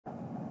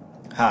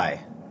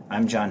Hi,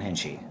 I'm John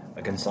Hinchy,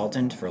 a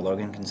consultant for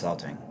Logan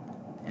Consulting,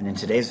 and in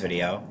today's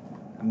video,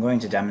 I'm going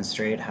to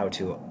demonstrate how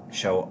to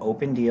show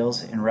open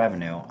deals and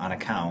revenue on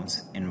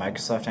accounts in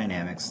Microsoft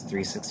Dynamics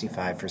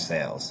 365 for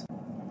sales.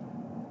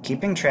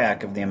 Keeping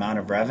track of the amount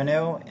of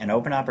revenue and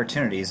open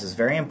opportunities is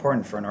very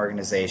important for an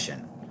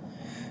organization.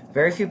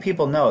 Very few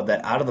people know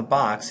that out of the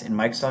box in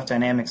Microsoft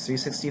Dynamics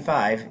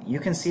 365, you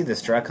can see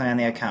this directly on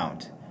the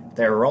account.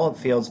 There are roll-up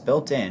fields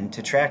built in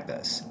to track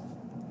this.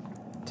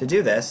 To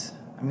do this,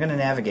 I'm going to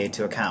navigate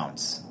to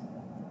Accounts.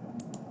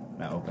 I'm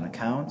going to open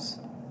Accounts,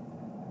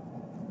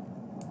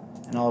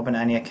 and I'll open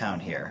any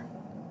account here.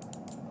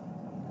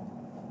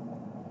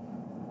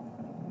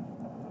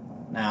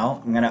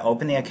 Now, I'm going to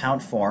open the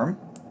account form.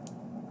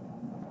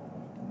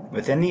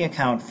 Within the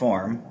account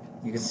form,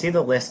 you can see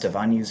the list of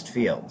unused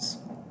fields.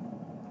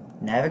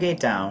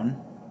 Navigate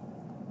down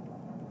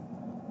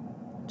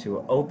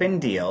to Open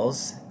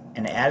Deals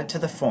and add it to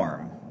the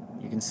form.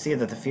 You can see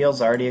that the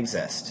fields already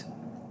exist.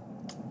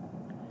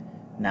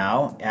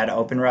 Now, add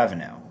Open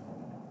Revenue.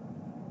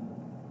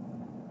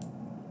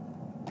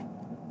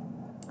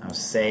 Now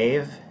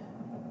save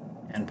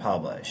and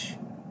publish.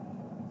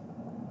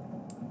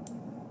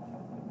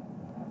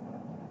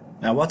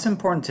 Now what's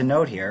important to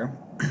note here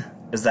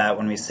is that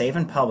when we save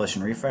and publish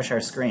and refresh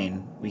our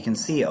screen, we can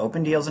see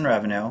open deals and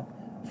revenue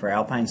for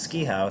Alpine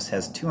Ski House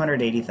has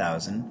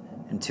 280,000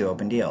 and 2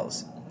 open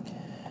deals.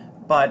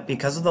 But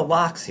because of the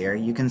locks here,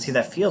 you can see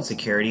that field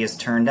security is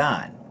turned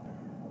on.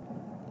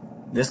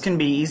 This can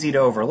be easy to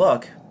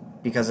overlook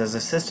because as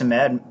a system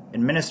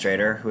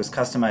administrator who is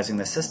customizing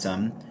the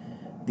system,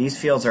 these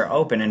fields are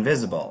open and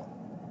visible.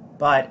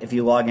 But if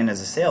you log in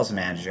as a sales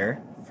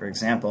manager, for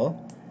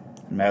example,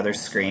 on my other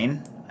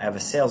screen, I have a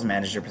sales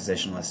manager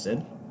position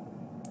listed,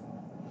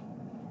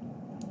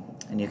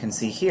 and you can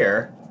see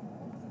here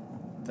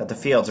that the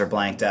fields are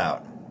blanked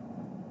out.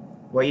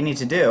 What you need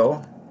to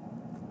do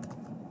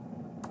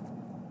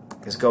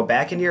is go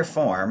back into your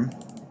form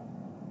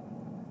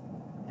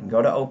and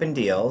go to Open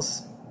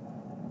Deals,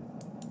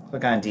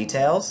 click on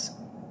Details,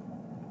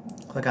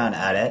 click on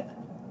Edit,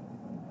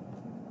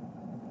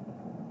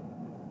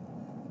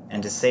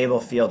 and disable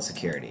field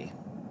security.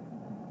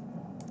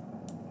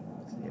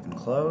 Save and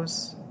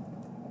close.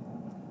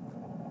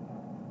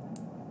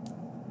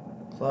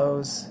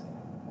 Close.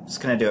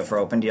 Just going to do it for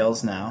open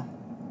deals now.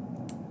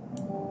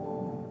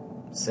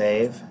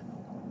 Save.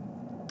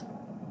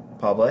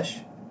 Publish.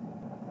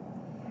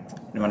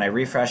 And when I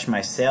refresh my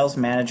Sales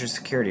Manager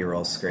Security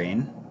Role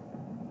screen,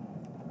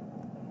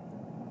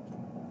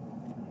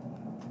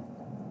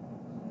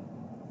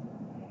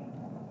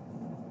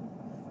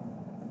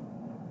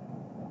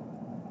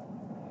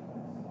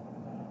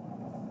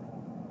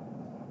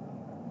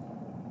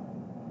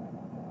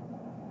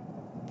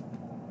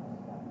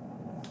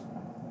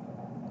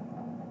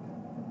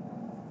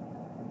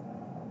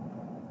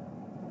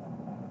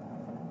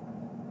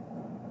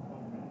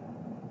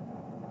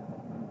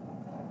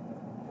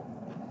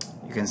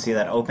 you can see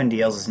that Open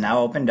Deals is now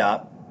opened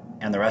up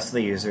and the rest of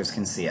the users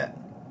can see it.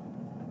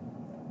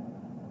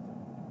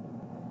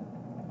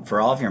 For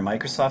all of your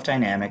Microsoft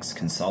Dynamics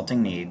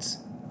consulting needs,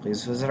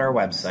 please visit our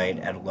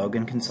website at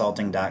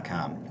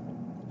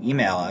loganconsulting.com.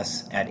 Email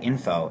us at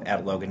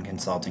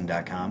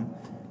info@loganconsulting.com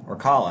or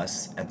call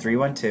us at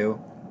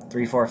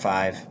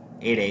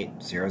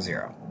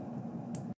 312-345-8800.